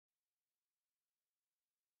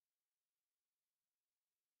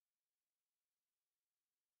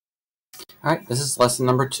All right, this is lesson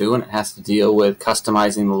number 2, and it has to deal with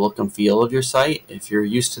customizing the look and feel of your site. If you're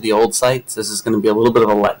used to the old sites, this is going to be a little bit of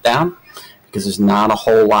a letdown because there's not a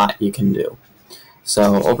whole lot you can do.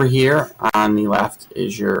 So over here on the left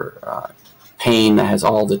is your pane that has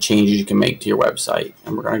all the changes you can make to your website.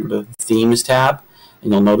 And we're going to go to the Themes tab,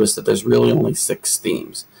 and you'll notice that there's really only 6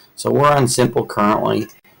 themes. So we're on Simple currently.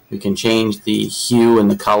 We can change the hue and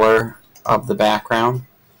the color of the background.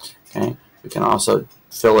 Okay, we can also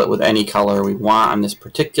fill it with any color we want on this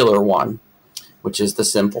particular one, which is the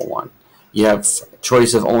simple one. You have a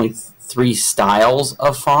choice of only 3 styles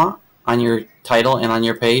of font on your title and on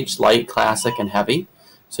your page: light, classic, and heavy.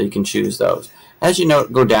 So you can choose those. As you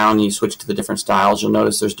go down and you switch to the different styles, you'll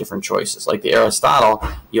notice there's different choices. Like the Aristotle,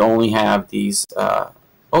 you only have these,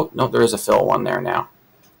 oh no, there is a fill one there now.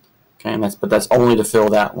 Okay, and that's only to fill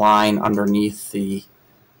that line underneath the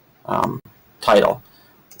title.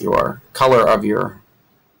 Your color of your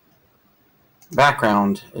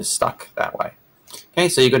background is stuck that way. Okay,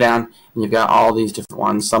 so you go down and you've got all these different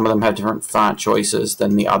ones. Some of them have different font choices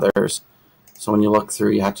than the others. So when you look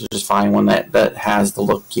through, you have to just find one that has the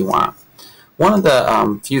look you want. One of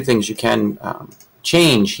the few things you can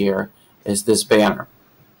change here is this banner.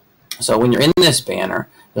 So when you're in this banner,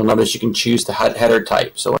 you'll notice you can choose the header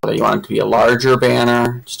type. So whether you want it to be a larger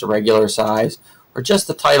banner, just a regular size, or just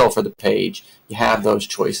the title for the page, you have those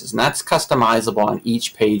choices. And that's customizable on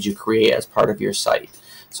each page you create as part of your site.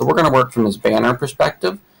 So we're going to work from this banner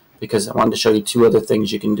perspective because I wanted to show you 2 other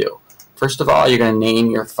things you can do. First of all, you're going to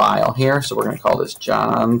name your file here. So we're going to call this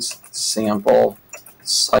John's Sample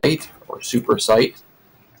Site or Super Site.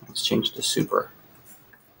 Let's change to Super.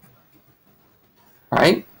 All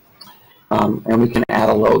right. And we can add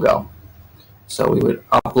a logo. So we would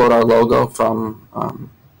upload our logo from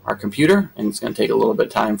our computer, and it's going to take a little bit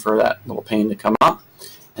of time for that little pane to come up,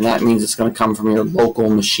 and that means it's going to come from your local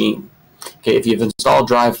machine. Okay, if you've installed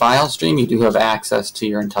Drive File Stream, you do have access to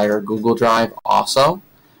your entire Google Drive also.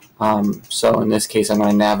 So in this case, I'm going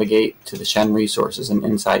to navigate to the Shen resources and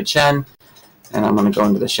inside Shen, and I'm going to go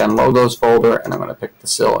into the Shen logos folder, and I'm going to pick the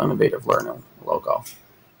SIL Innovative Learning logo.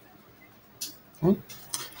 Okay.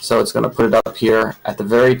 So it's going to put it up here at the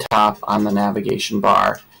very top on the navigation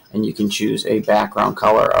bar, and you can choose a background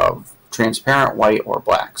color of transparent, white, or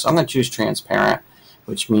black. So I'm going to choose transparent,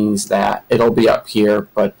 which means that it'll be up here,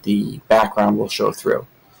 but the background will show through.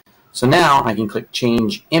 So now I can click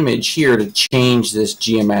Change Image here to change this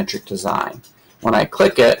geometric design. When I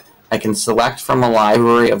click it, I can select from a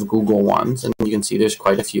library of Google ones, and you can see there's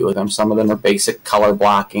quite a few of them. Some of them are basic color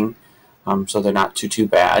blocking, so they're not too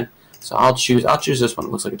bad. So I'll choose this one.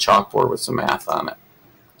 It looks like a chalkboard with some math on it.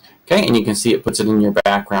 Okay, and you can see it puts it in your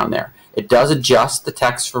background there. It does adjust the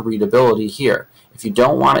text for readability here. If you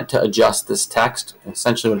don't want it to adjust this text,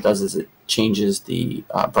 essentially what it does is it changes the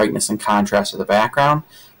brightness and contrast of the background.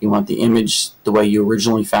 You want the image the way you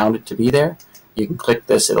originally found it to be there. You can click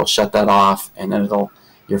this, it'll shut that off, and then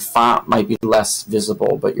your font might be less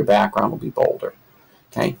visible, but your background will be bolder.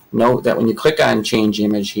 Okay, note that when you click on Change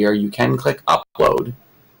Image here, you can click Upload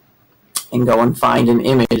and go and find an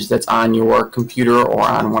image that's on your computer or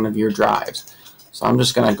on one of your drives. So I'm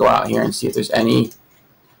just going to go out here and see if there's any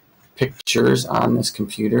pictures on this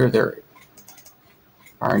computer. There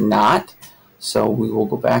are not. So we will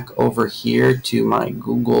go back over here to my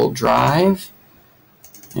Google Drive,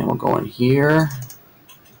 and we'll go in here,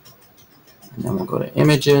 and then we'll go to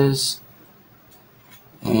Images,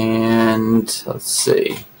 and let's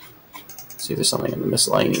see if there's something in the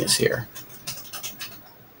miscellaneous here.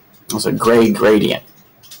 It's a gray gradient.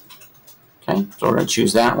 Okay, so we're going to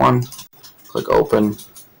choose that one, click Open,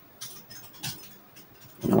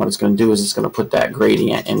 and what it's going to do is it's going to put that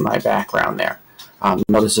gradient in my background there.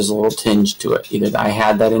 Notice there's a little tinge to it. Either I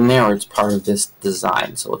had that in there or it's part of this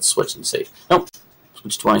design. So let's switch and see. Nope.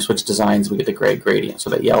 When I switch designs, we get the gray gradient. So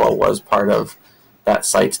that yellow was part of that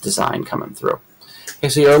site's design coming through. Okay,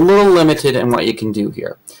 so you're a little limited in what you can do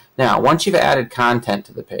here. Now, once you've added content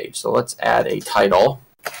to the page, so let's add a title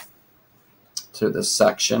to this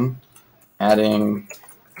section, adding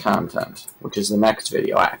content, which is the next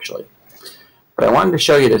video actually. But I wanted to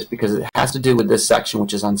show you this because it has to do with this section,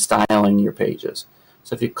 which is on styling your pages.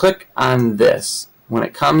 So if you click on this, when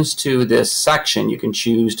it comes to this section, you can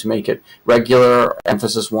choose to make it regular,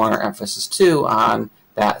 emphasis 1 or emphasis 2 on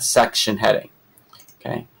that section heading.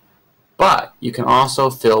 Okay, but you can also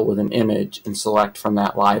fill with an image and select from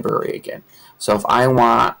that library again. So if I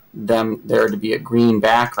want there to be a green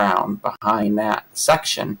background behind that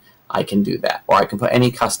section, I can do that. Or I can put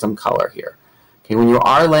any custom color here. Okay, when you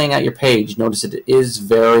are laying out your page, notice it is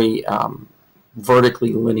very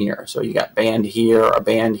vertically linear. So you got band here, a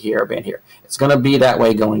band here, a band here. It's going to be that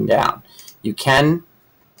way going down. You can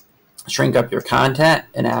shrink up your content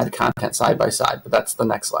and add content side by side, but that's the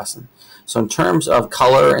next lesson. So in terms of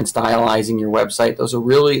color and stylizing your website, those are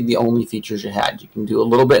really the only features you had. You can do a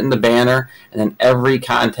little bit in the banner, and then every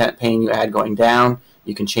content pane you add going down,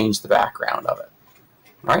 you can change the background of it.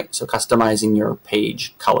 All right, so customizing your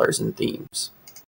page colors and themes.